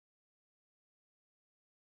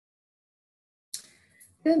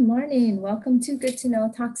Good morning. Welcome to Good to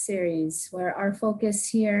Know Talk Series, where our focus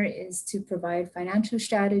here is to provide financial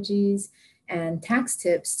strategies and tax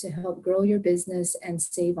tips to help grow your business and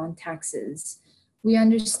save on taxes. We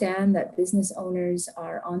understand that business owners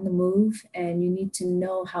are on the move and you need to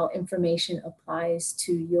know how information applies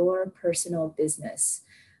to your personal business.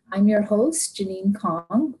 I'm your host, Janean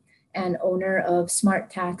Kong, and owner of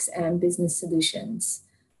Smart Tax and Business Solutions.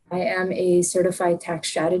 I am a certified tax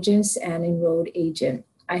strategist and enrolled agent.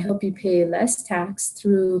 I help you pay less tax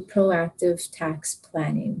through proactive tax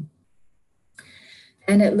planning.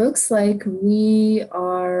 And it looks like we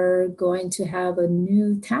are going to have a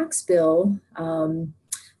new tax bill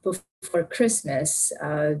before Christmas.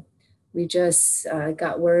 We just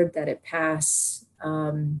got word that it passed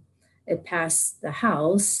the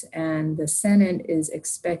House, and the Senate is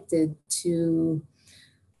expected to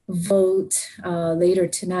vote later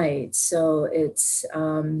tonight. So it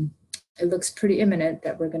looks pretty imminent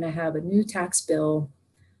that we're going to have a new tax bill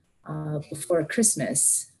before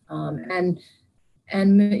Christmas. And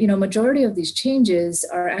you know, majority of these changes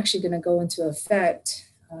are actually going to go into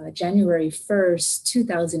effect January 1st,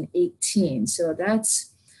 2018. So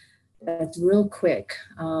that's real quick.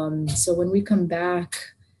 So when we come back,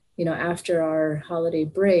 you know, after our holiday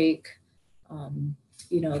break,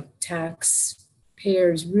 you know,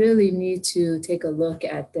 taxpayers really need to take a look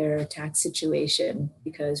at their tax situation,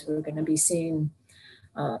 because we're going to be seeing,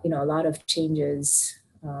 you know, a lot of changes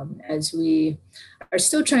as we are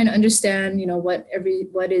still trying to understand, you know, what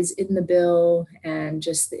is in the bill and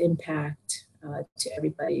just the impact to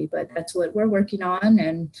everybody. But that's what we're working on,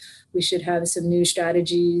 and we should have some new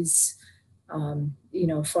strategies, you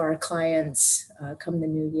know, for our clients come the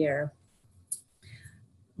new year.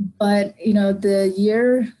 But, you know, the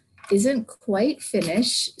year isn't quite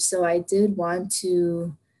finished, so I did want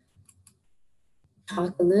to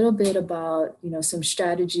talk a little bit about, you know, some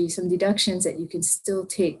strategies, some deductions that you can still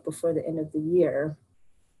take before the end of the year.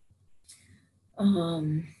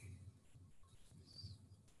 And,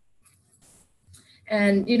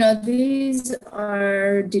 you know, these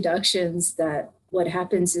are deductions that what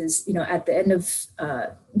happens is, you know, at the end of,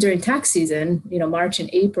 during tax season, you know, March and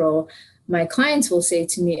April, my clients will say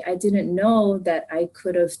to me, I didn't know that I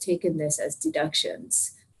could have taken this as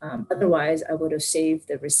deductions. Otherwise, I would have saved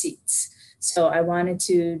the receipts. So I wanted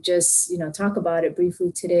to just, you know, talk about it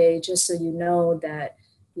briefly today, just so you know that,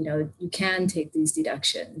 you know, you can take these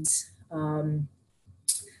deductions.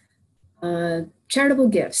 Charitable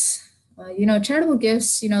gifts. You know, charitable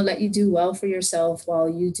gifts, you know, let you do well for yourself while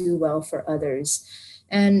you do well for others.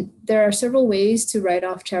 And there are several ways to write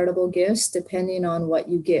off charitable gifts depending on what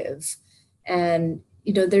you give. And,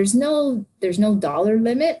 you know, there's no dollar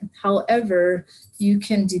limit. However, you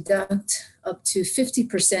can deduct up to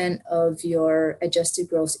 50% of your adjusted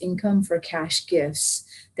gross income for cash gifts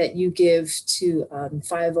that you give to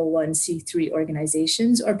 501c3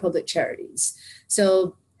 organizations or public charities.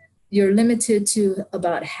 So you're limited to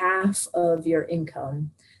about half of your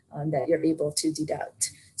income that you're able to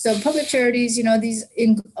deduct. So public charities, you know, these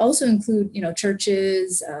also include, you know,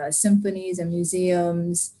 churches, symphonies and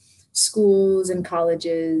museums, schools and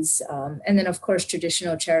colleges, and then of course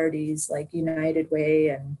traditional charities like United Way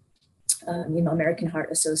and you know, American Heart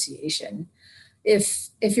Association. If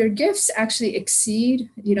your gifts actually exceed,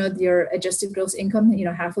 you know, your adjusted gross income, you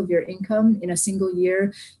know, half of your income in a single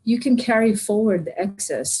year, you can carry forward the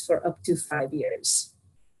excess for up to 5 years.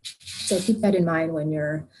 So keep that in mind when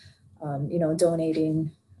you're, you know,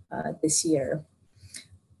 donating this year.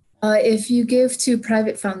 If you give to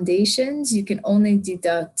private foundations, you can only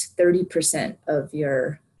deduct 30% of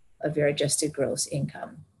your adjusted gross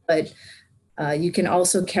income, but you can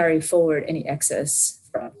also carry forward any excess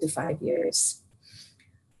for up to 5 years.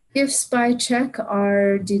 Gifts by check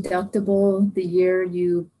are deductible the year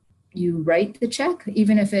you write the check,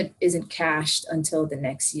 even if it isn't cashed until the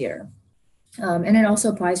next year. And it also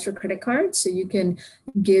applies for credit cards. So you can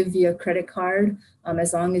give via credit card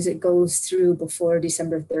as long as it goes through before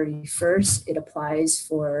December 31st. It applies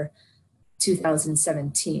for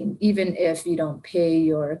 2017, even if you don't pay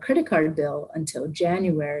your credit card bill until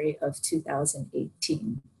January of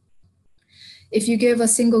 2018. If you give a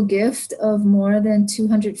single gift of more than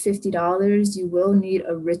 $250, you will need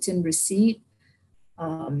a written receipt.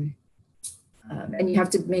 And you have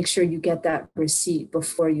to make sure you get that receipt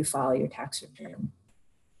before you file your tax return.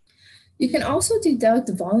 You can also deduct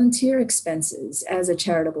volunteer expenses as a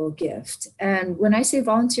charitable gift. And when I say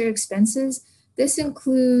volunteer expenses, this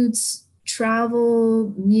includes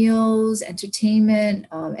travel, meals, entertainment,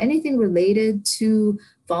 anything related to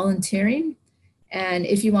volunteering. And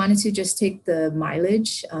if you wanted to just take the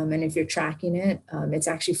mileage, and if you're tracking it, it's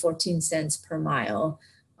actually 14 cents per mile.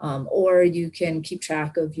 or you can keep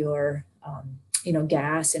track of your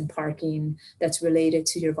gas and parking that's related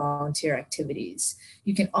to your volunteer activities.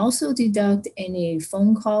 You can also deduct any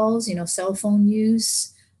phone calls, cell phone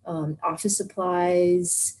use, office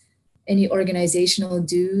supplies, any organizational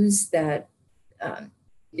dues that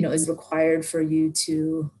is required for you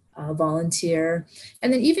to volunteer,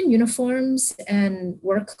 and then even uniforms and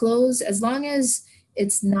work clothes, as long as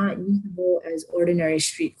it's not usable as ordinary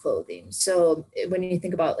street clothing. So when you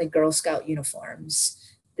think about like Girl Scout uniforms,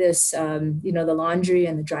 this, the laundry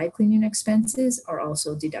and the dry cleaning expenses are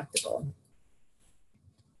also deductible.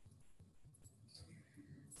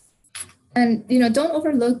 And, don't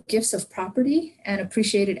overlook gifts of property and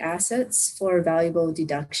appreciated assets for valuable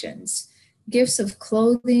deductions. Gifts of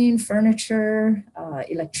clothing, furniture,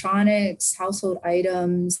 electronics, household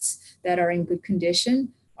items that are in good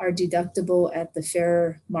condition are deductible at the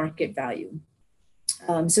fair market value.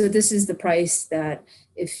 So this is the price that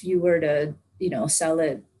if you were to, sell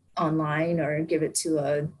it online or give it to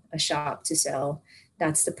a shop to sell,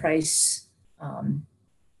 that's the price,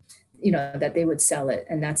 that they would sell it,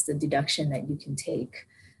 and that's the deduction that you can take.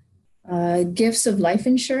 Gifts of life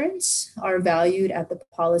insurance are valued at the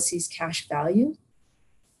policy's cash value,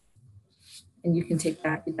 and you can take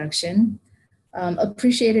that deduction.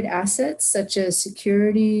 Appreciated assets such as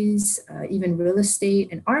securities, even real estate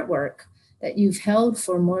and artwork that you've held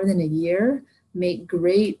for more than a year make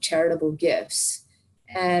great charitable gifts.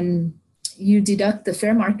 And you deduct the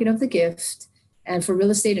fair market of the gift. And for real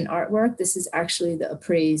estate and artwork, this is actually the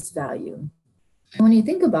appraised value. And when you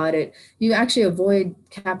think about it, you actually avoid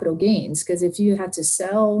capital gains, because if you had to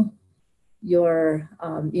sell your,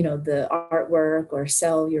 the artwork or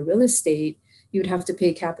sell your real estate, you would have to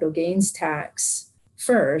pay capital gains tax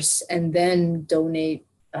first and then donate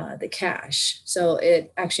the cash. So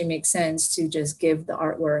it actually makes sense to just give the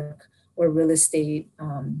artwork or real estate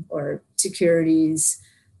or securities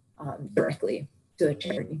directly to a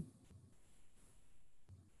charity.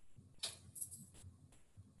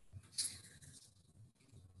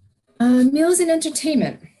 Meals and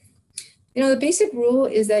entertainment. The basic rule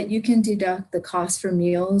is that you can deduct the cost for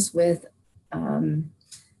meals with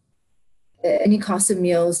any cost of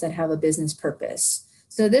meals that have a business purpose.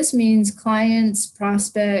 So this means clients,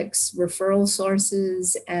 prospects, referral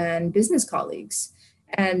sources, and business colleagues.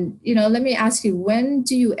 And, let me ask you, when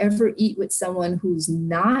do you ever eat with someone who's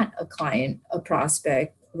not a client, a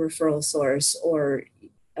prospect, a referral source, or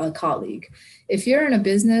a colleague? If you're in a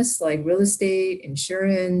business like real estate,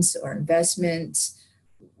 insurance, or investments,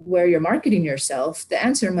 where you're marketing yourself, the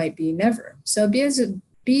answer might be never. So be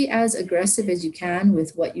as aggressive as you can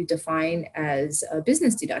with what you define as a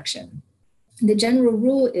business deduction. The general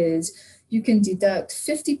rule is you can deduct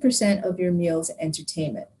 50% of your meals and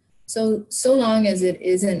entertainment. So long as it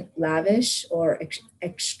isn't lavish or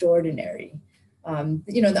extraordinary.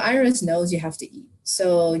 The IRS knows you have to eat,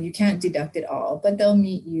 so you can't deduct it all, but they'll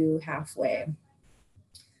meet you halfway.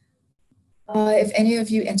 If any of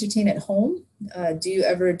you entertain at home, do you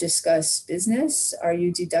ever discuss business? Are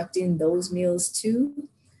you deducting those meals too?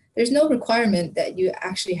 There's no requirement that you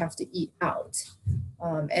actually have to eat out.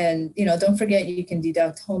 And don't forget, you can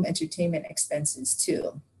deduct home entertainment expenses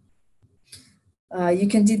too. You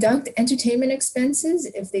can deduct entertainment expenses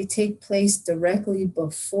if they take place directly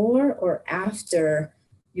before or after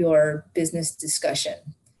your business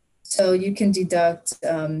discussion. So you can deduct,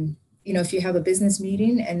 if you have a business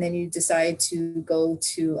meeting and then you decide to go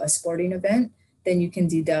to a sporting event, then you can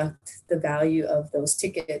deduct the value of those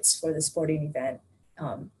tickets for the sporting event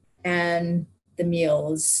and the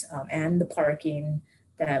meals and the parking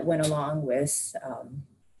that went along with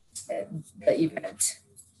the event.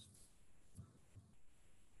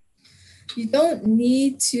 You don't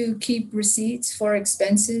need to keep receipts for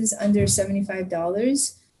expenses under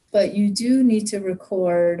 $75, but you do need to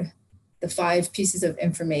record the 5 pieces of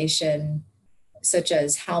information, such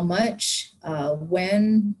as how much,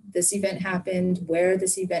 when this event happened, where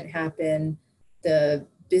this event happened, the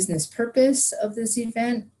business purpose of this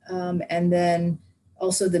event, and then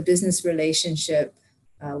also the business relationship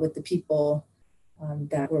with the people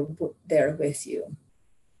that were there with you.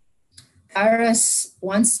 IRS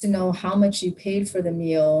wants to know how much you paid for the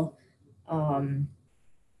meal, and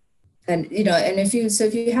if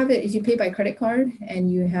you pay by credit card and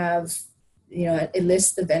you have, it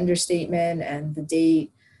lists the vendor statement and the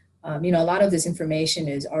date. A lot of this information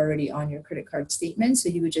is already on your credit card statement, so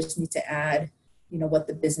you would just need to add, what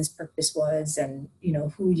the business purpose was and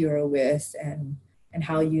who you're with and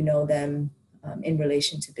how you know them in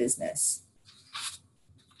relation to business.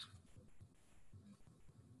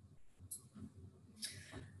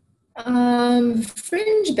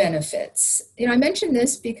 Fringe benefits. I mentioned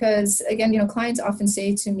this because, again, clients often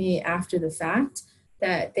say to me after the fact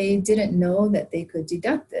that they didn't know that they could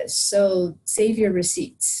deduct this. So save your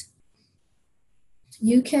receipts.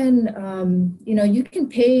 You can, you can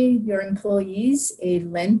pay your employees a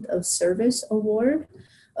length of service award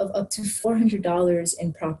of up to $400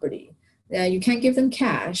 in property. Now, you can't give them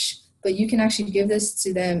cash, but you can actually give this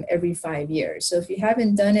to them every 5 years. So if you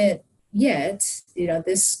haven't done it yet,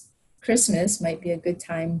 this Christmas might be a good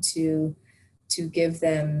time to give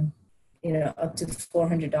them, up to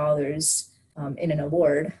 $400 in an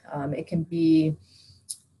award. It can be,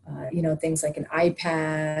 things like an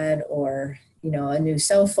iPad or a new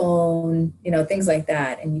cell phone, things like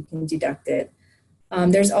that, and you can deduct it.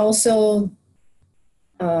 There's also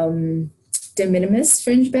de minimis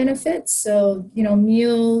fringe benefits. So,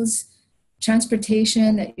 meals,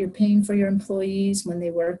 transportation that you're paying for your employees when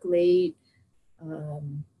they work late,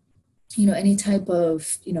 any type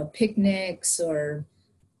of, picnics or,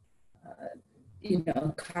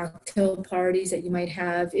 cocktail parties that you might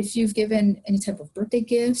have. If you've given any type of birthday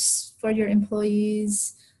gifts for your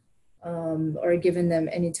employees, or given them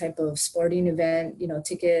any type of sporting event,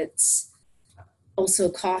 tickets, also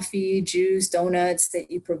coffee, juice, donuts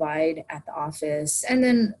that you provide at the office. And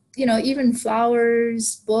then, even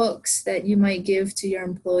flowers, books that you might give to your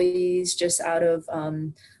employees just out of,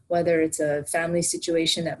 whether it's a family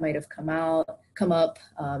situation that might have come up,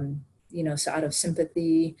 so out of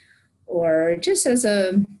sympathy, or just as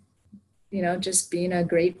a, just being a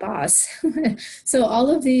great boss. So all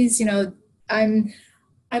of these, I'm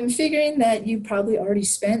figuring that you probably already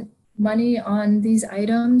spent money on these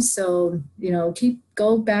items. So,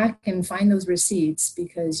 go back and find those receipts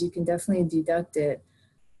because you can definitely deduct it,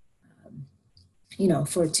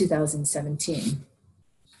 for 2017.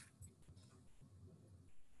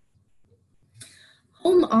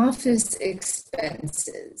 Home office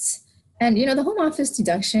expenses. And, the home office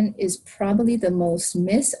deduction is probably the most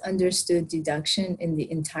misunderstood deduction in the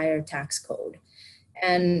entire tax code.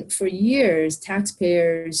 And for years,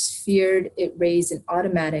 taxpayers feared it raised an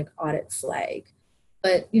automatic audit flag.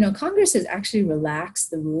 But, Congress has actually relaxed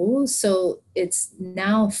the rules, so it's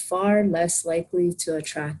now far less likely to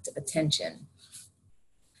attract attention.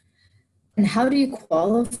 And how do you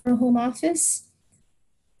qualify for home office?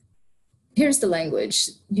 Here's the language.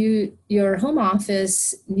 Your home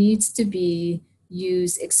office needs to be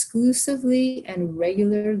used exclusively and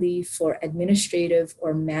regularly for administrative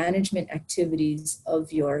or management activities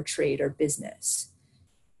of your trade or business.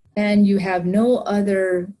 And you have no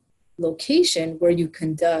other location where you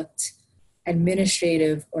conduct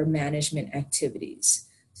administrative or management activities.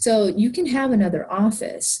 So you can have another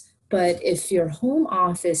office, but if your home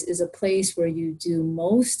office is a place where you do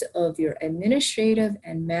most of your administrative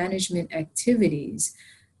and management activities,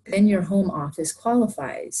 then your home office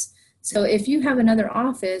qualifies. So if you have another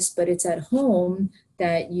office, but it's at home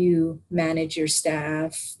that you manage your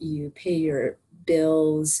staff, you pay your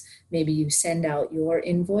bills, maybe you send out your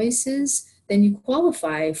invoices, then you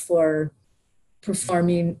qualify for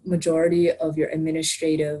performing majority of your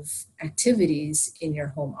administrative activities in your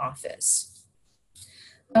home office.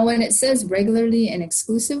 Now, when it says regularly and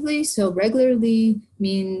exclusively, so regularly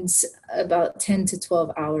means about 10 to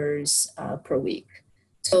 12 hours per week.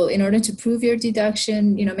 So in order to prove your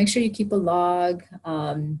deduction, make sure you keep a log.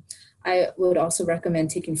 I would also recommend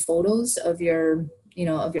taking photos of your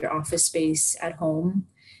office space at home.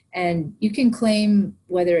 And you can claim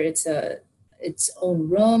whether it's its own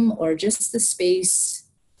room or just the space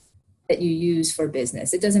that you use for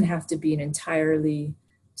business. It doesn't have to be an entirely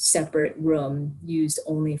separate room used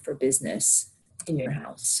only for business in your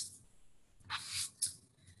house.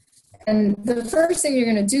 And the first thing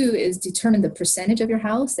you're going to do is determine the percentage of your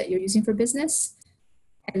house that you're using for business.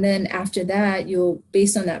 And then after that,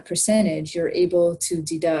 based on that percentage, you're able to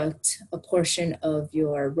deduct a portion of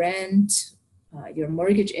your rent, your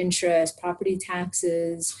mortgage interest, property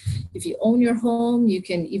taxes. If you own your home, you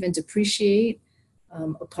can even depreciate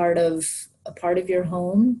a part of your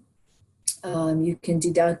home. You can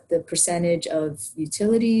deduct the percentage of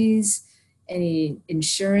utilities, any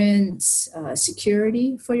insurance,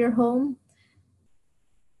 security for your home.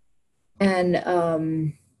 And,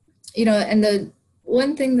 and the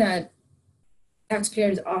one thing that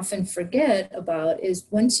taxpayers often forget about is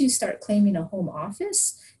once you start claiming a home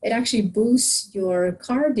office, it actually boosts your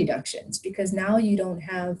car deductions because now you don't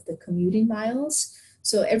have the commuting miles.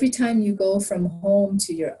 So every time you go from home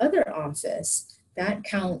to your other office, that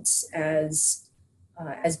counts as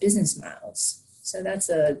business miles. So that's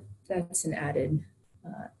an added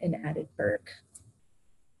perk.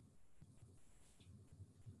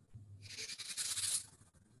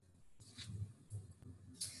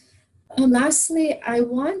 Lastly, I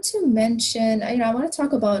want to mention, I want to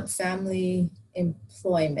talk about family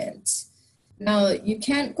employment. Now, you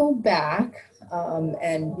can't go back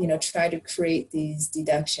and try to create these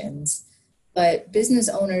deductions, but business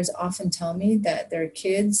owners often tell me that their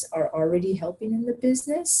kids are already helping in the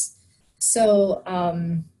business. So,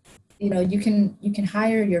 you can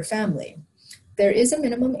hire your family. There is a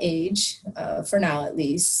minimum age, for now at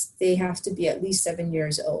least. They have to be at least 7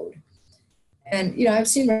 years old. And I've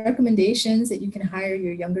seen recommendations that you can hire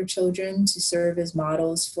your younger children to serve as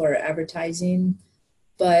models for advertising,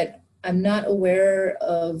 but I'm not aware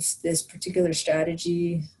of this particular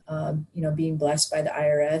strategy, being blessed by the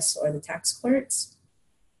IRS or the tax courts.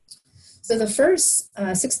 So the first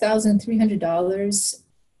 $6,300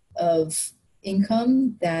 of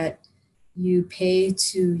income that you pay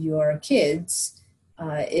to your kids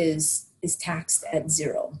is taxed at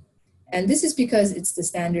zero. And this is because it's the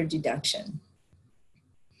standard deduction.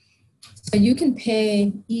 So you can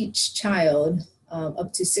pay each child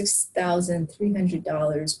up to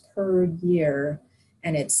 $6,300 per year,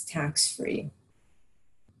 and it's tax-free.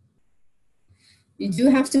 You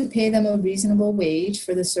do have to pay them a reasonable wage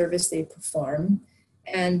for the service they perform.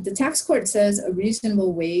 And the tax court says a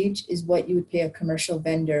reasonable wage is what you would pay a commercial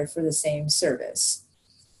vendor for the same service.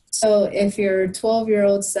 So if your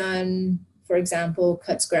 12-year-old son, for example,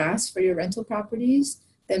 cuts grass for your rental properties,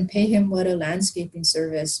 then pay him what a landscaping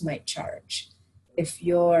service might charge. If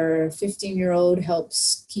your 15-year-old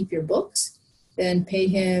helps keep your books, then pay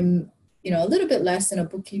him, a little bit less than a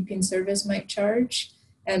bookkeeping service might charge.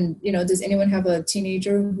 And, does anyone have a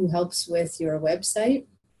teenager who helps with your website?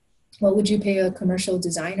 What would you pay a commercial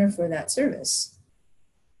designer for that service?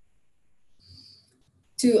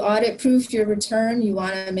 To audit proof your return, you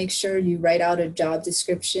want to make sure you write out a job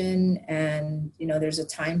description and, there's a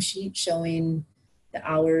timesheet showing the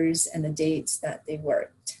hours and the dates that they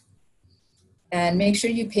worked. And make sure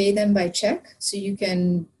you pay them by check so you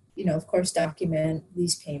can, of course, document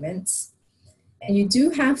these payments. And you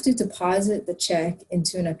do have to deposit the check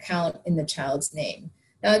into an account in the child's name.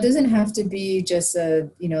 Now, it doesn't have to be just a,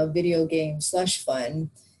 video game slush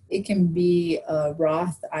fund. It can be a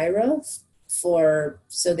Roth IRA so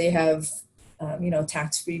they have,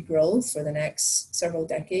 tax-free growth for the next several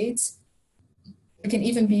decades. It can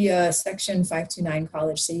even be a Section 529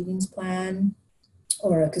 college savings plan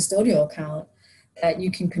or a custodial account that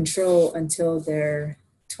you can control until they're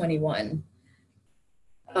 21.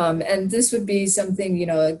 And this would be something,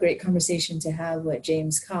 a great conversation to have with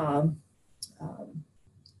James Kong.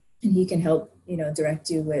 And he can help,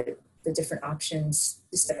 direct you with the different options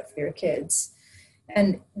to set up for your kids.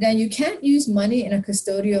 And now you can't use money in a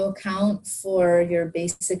custodial account for your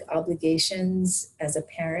basic obligations as a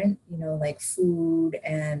parent, like food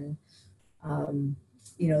and,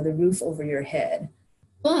 the roof over your head.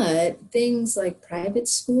 But things like private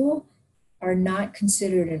school are not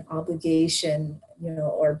considered an obligation,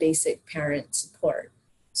 or basic parent support.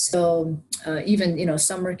 So even,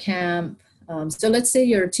 summer camp. So let's say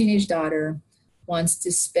your teenage daughter wants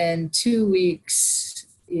to spend 2 weeks,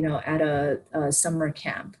 at a summer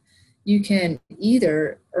camp. You can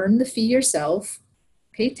either earn the fee yourself,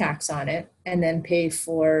 pay tax on it, and then pay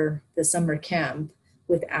for the summer camp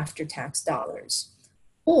with after-tax dollars.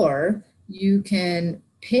 Or you can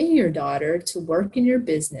pay your daughter to work in your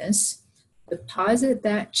business, deposit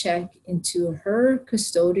that check into her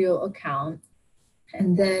custodial account,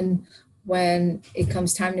 and then when it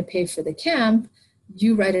comes time to pay for the camp,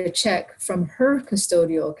 you write a check from her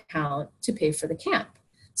custodial account to pay for the camp.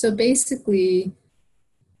 So basically,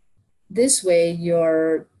 this way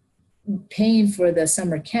you're paying for the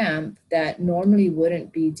summer camp that normally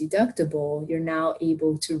wouldn't be deductible. You're now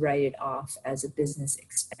able to write it off as a business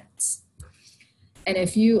expense. And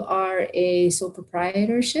if you are a sole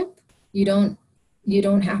proprietorship, you don't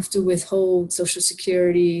have to withhold Social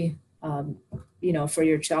Security, for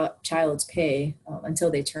your child's pay until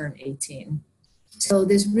they turn 18. So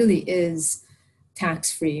this really is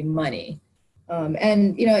tax-free money.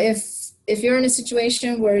 And if you're in a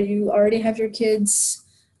situation where you already have your kids,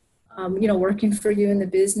 working for you in the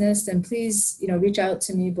business, then please, reach out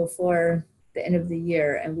to me before the end of the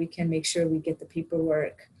year, and we can make sure we get the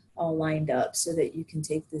paperwork all lined up so that you can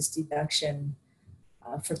take this deduction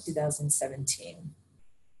for 2017.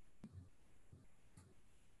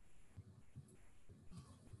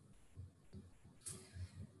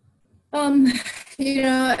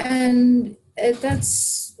 And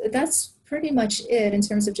that's pretty much it in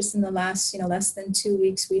terms of just in the last, less than 2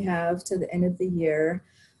 weeks we have to the end of the year.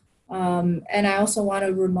 And I also want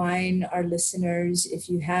to remind our listeners, if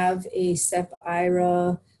you have a SEP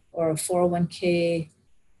IRA or a 401k,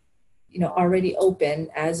 already open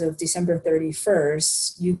as of December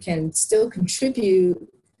 31st, you can still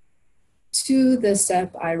contribute to the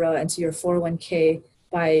SEP IRA and to your 401k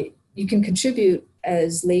you can contribute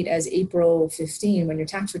as late as April 15 when your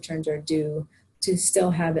tax returns are due to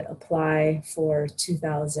still have it apply for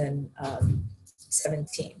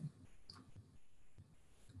 2017.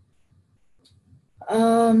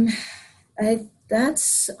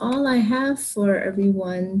 That's all I have for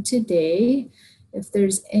everyone today. If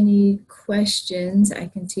there's any questions, I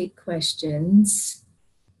can take questions.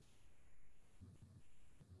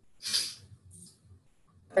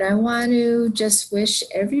 But I want to just wish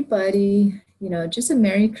everybody, just a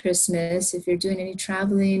Merry Christmas. If you're doing any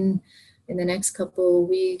traveling in the next couple of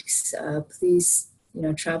weeks, please,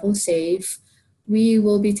 travel safe. We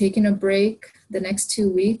will be taking a break the next 2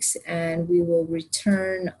 weeks, and we will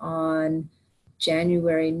return on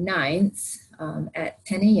January 9th at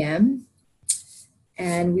 10 a.m.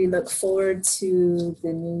 And we look forward to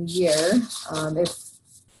the new year.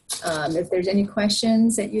 If there's any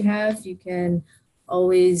questions that you have, you can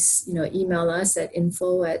always, email us at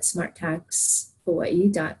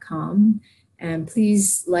info@smarttaxhawaii.com. And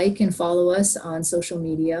please like and follow us on social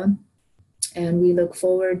media. And we look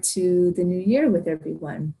forward to the new year with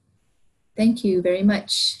everyone. Thank you very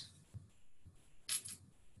much.